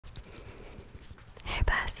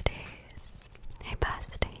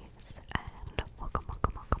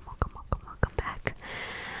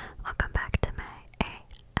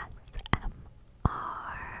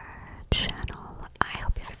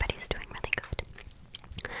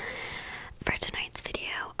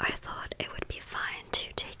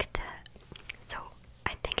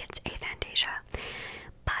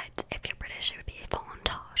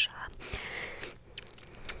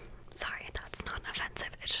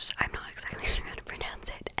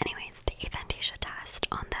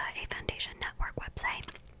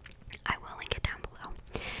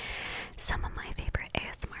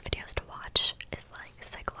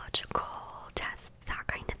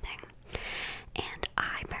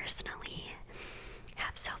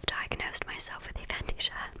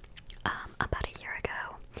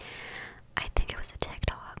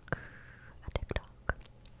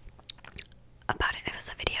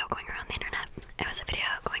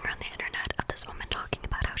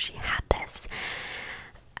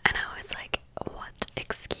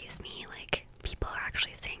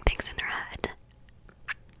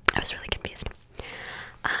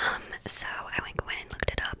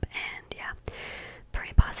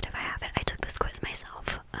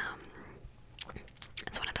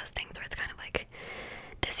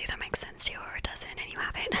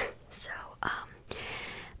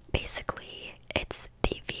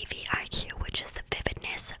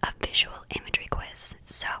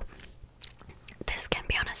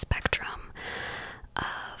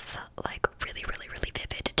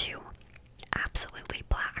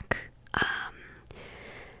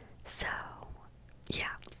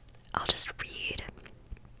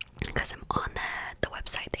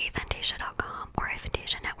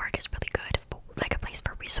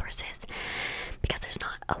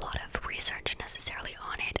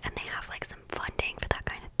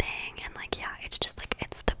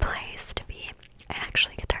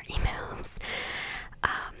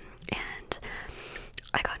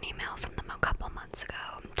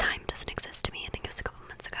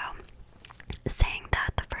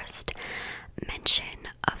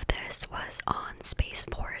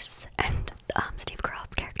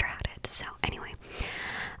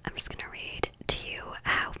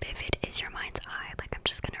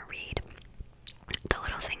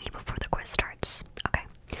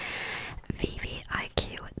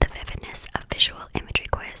visual imagery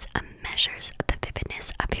quiz measures the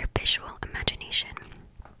vividness of your visual imagination.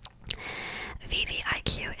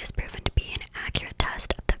 VVIQ is proven to be an accurate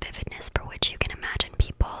test of the vividness for which you can imagine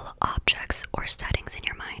people, objects, or settings in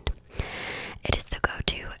your mind. It is the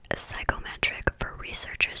go-to psychometric for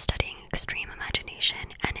researchers studying extreme imagination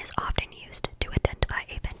and is often used to identify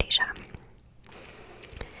aphantasia.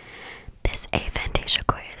 This aphantasia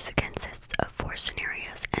quiz consists of 4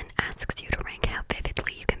 scenarios and asks you to rank how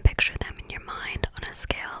vividly you can picture them in your mind on a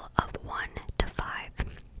scale of 1 to 5.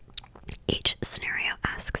 Each scenario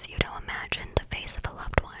asks you to imagine the face of a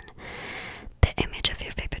loved one, the image of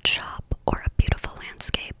your favorite shop, or a beautiful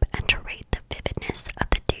landscape, and to rate the vividness of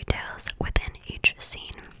the details within each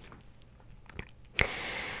scene.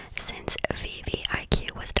 Since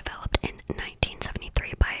VVIQ was developed in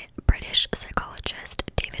 1973 by British psychologist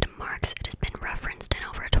David Marks, it has been referenced in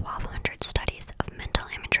over 1,200 studies of mental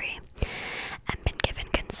imagery and been given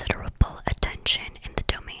considerable attention in the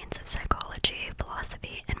domains of psychology,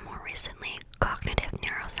 philosophy, and more recently, cognitive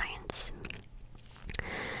neuroscience.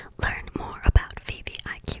 Learn more about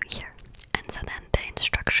VVIQ here. And so then the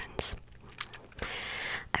instructions.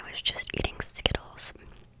 I was just eating Skittles.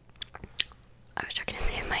 I was joking to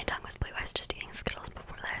say my tongue was blue. I was just eating Skittles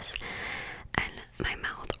before this, and my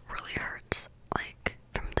mouth really hurts, like,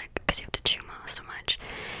 from the, because you have to chew so much,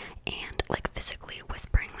 and, like, physically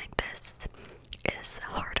whispering like this is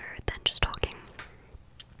harder than just talking.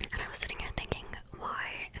 And I was sitting here thinking,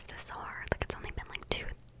 why is this so hard? Like, it's only been like two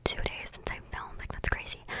days since I filmed. Like, that's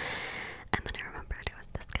crazy. And then I remembered it was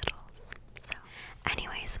the Skittles. So,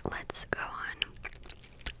 anyways, let's go on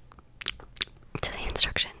to the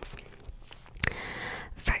instructions.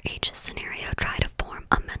 For each scenario, try to form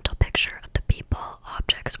a mental picture of the people,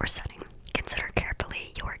 objects, or setting. Consider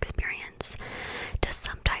carefully your experience. Does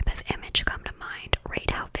some type of image come to mind?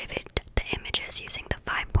 Rate how vivid the image is using the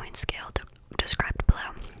 5-point scale described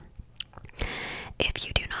below. If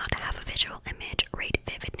you do not have a visual image, rate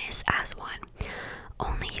vividness as 1.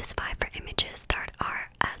 Only use 5 for images that are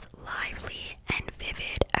as lively and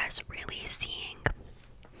vivid as really seeing.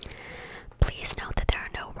 Please note that there are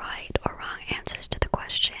no right or wrong answers to the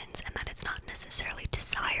questions and that it's not necessarily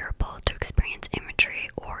desirable to experience imagery,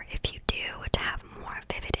 or if you do, to have more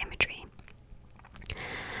vivid imagery.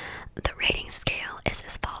 The rating scale is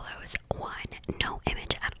as follows. 1. No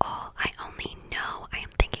image at all. I only know I am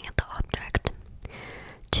thinking of the object.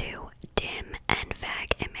 2. Dim and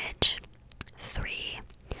vague image. 3.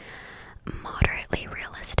 Moderately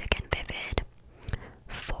realistic and vivid.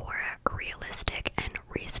 4. Realistic and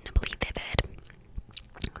reasonably vivid.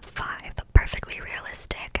 5. Perfectly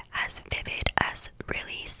realistic, as vivid as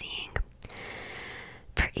really seeing.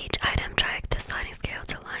 For each item, drag the sliding scale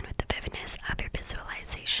to align with the vividness of your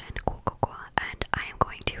visualization. Cool. And I am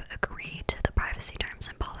going to agree to the privacy terms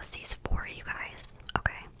and policies for you guys.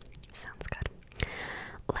 Okay, sounds good.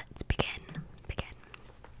 Let's begin. Okay,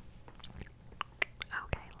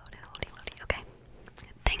 loading. Okay.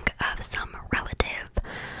 Think of some relative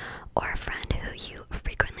or friend who you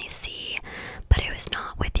frequently see, but who is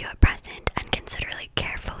not with you at present, and consider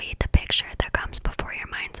carefully the picture that comes before your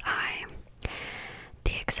mind's eye.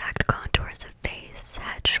 The exact contours of face,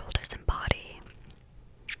 head, shoulders, and body.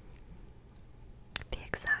 The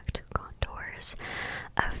exact contours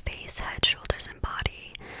of face, head, shoulders, and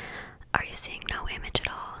body. Are you seeing no image at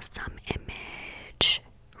all? Some image.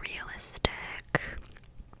 Realistic.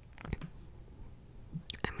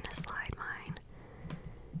 I'm gonna slide mine.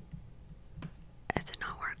 Is it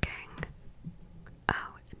not working?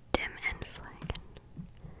 Oh, dim and flag.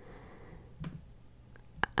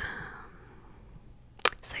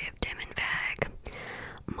 So you have dim and vague,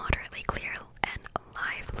 moderately clear and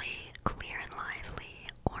lively, clear and lively,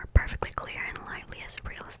 or perfectly clear and lively as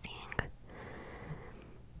real seeing.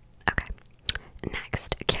 Okay.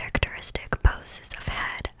 Next, characteristic poses of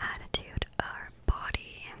head, attitude, or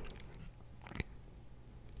body.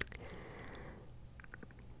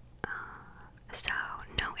 So,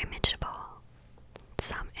 no image at all.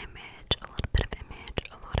 Some image, a little bit of image,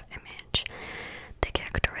 a lot of image. The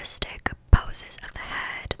characteristic poses of the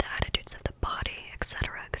head, the attitudes of the body,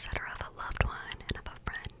 etc., of a loved one and of a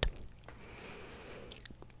friend.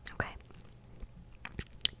 Okay.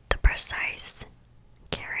 The precise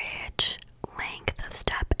carriage, length of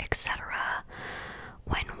step, etc.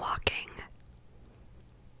 when walking.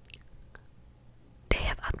 They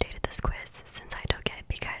have updated this quiz since I took it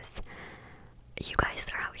because you guys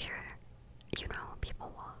are out here, you know,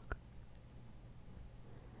 people walk.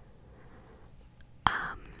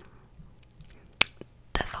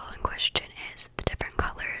 The following question is the different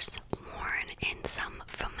colors worn in some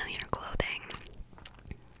familiar clothing.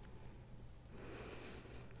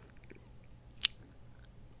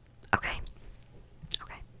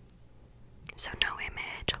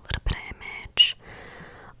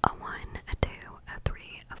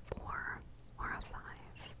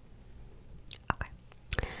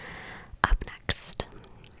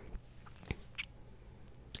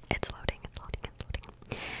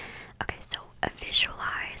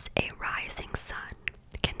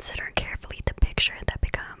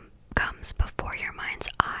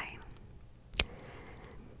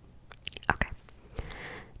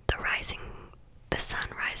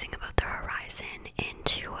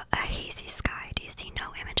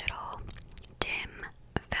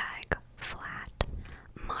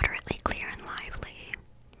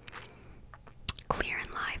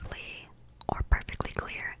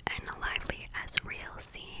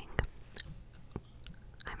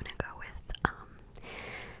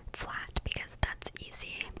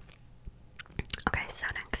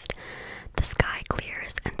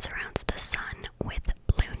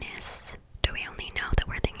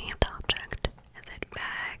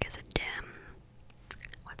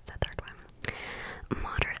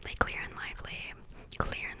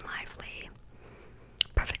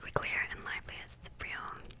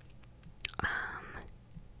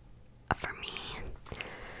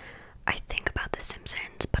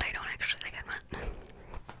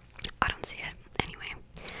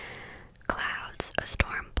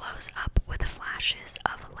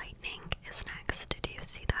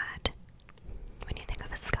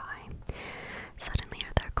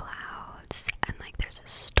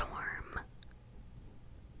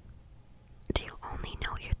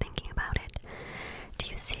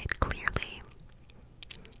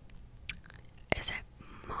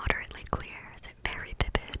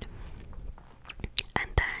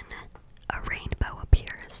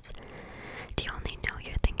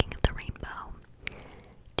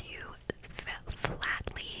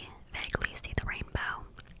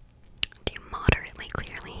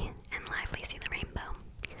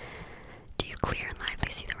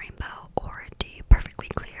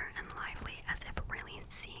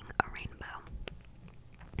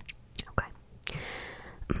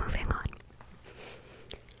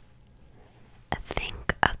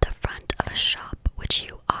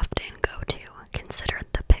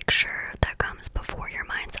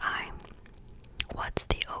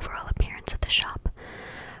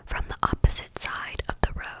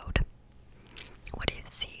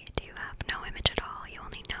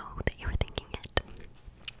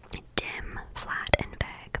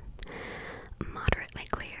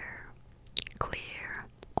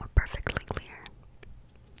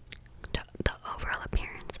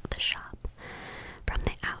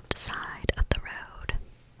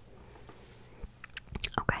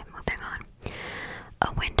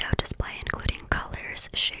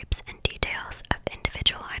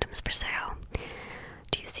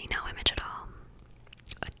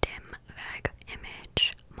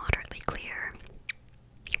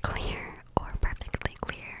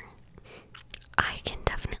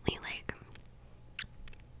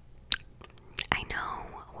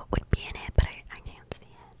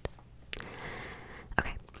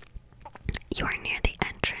 You are near the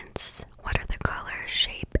entrance. What are the color,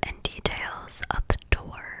 shape, and details of the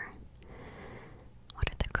door? What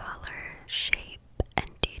are the color, shape, and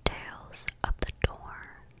details of the door?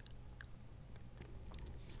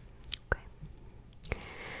 Okay.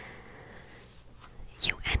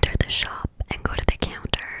 You enter the shop and go to the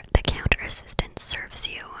counter. The counter assistant serves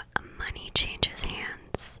you. Money changes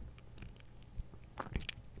hands.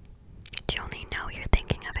 Do you only know you're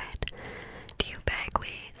thinking of it? Do you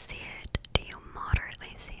vaguely see it? Do you moderately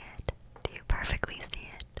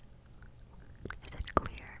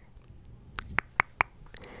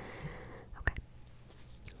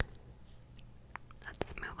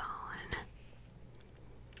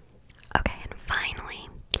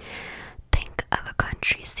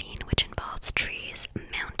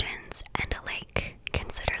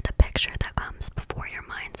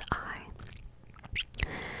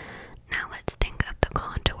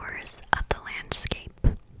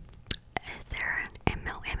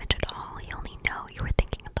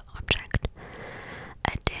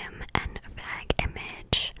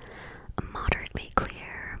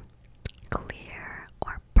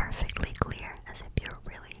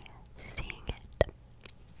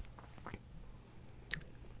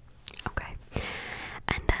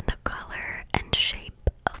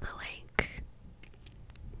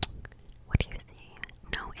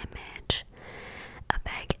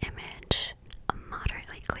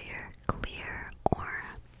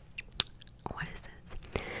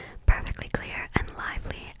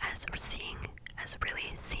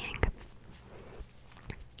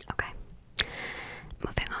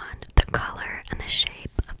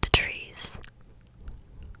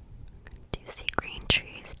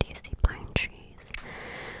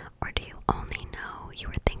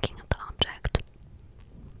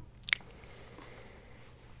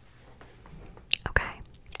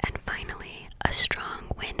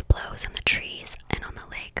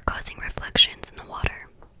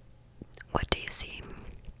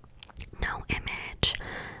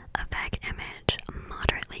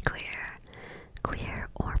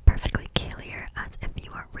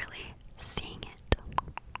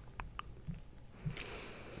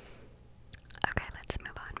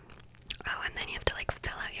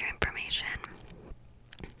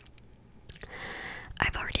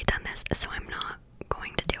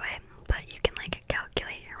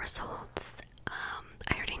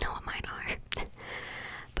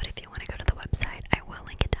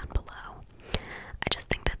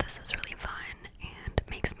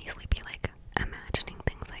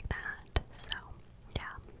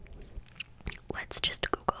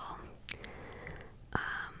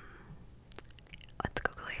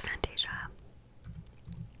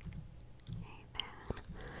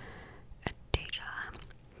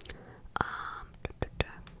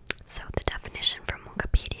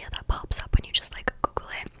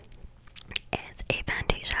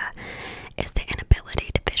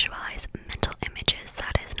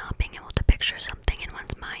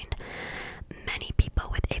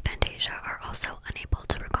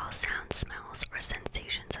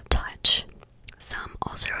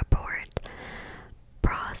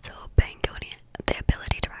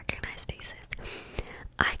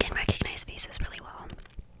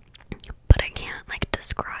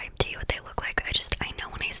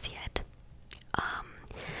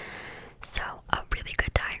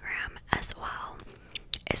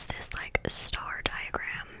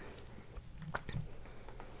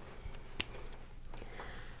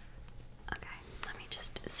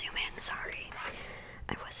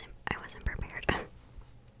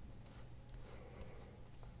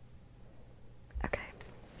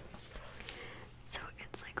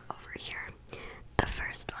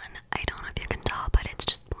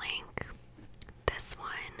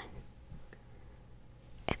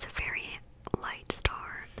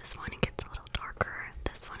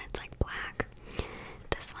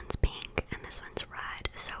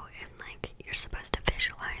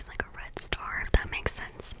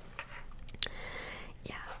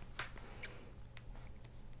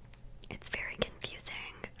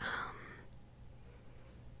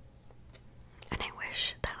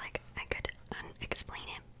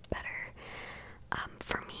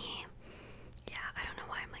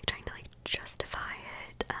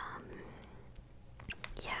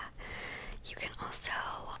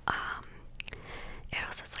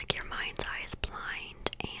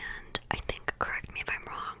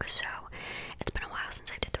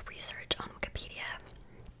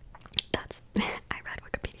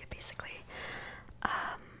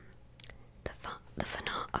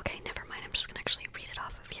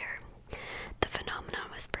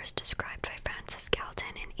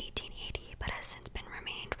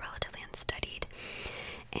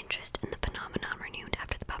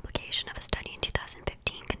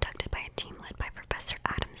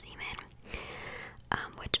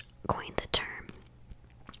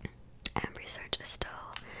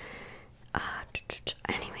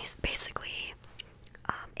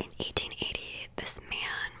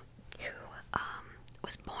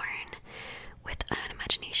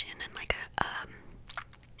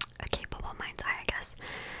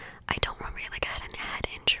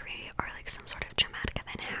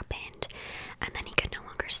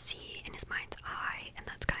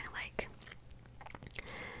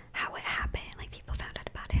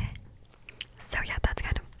So yeah,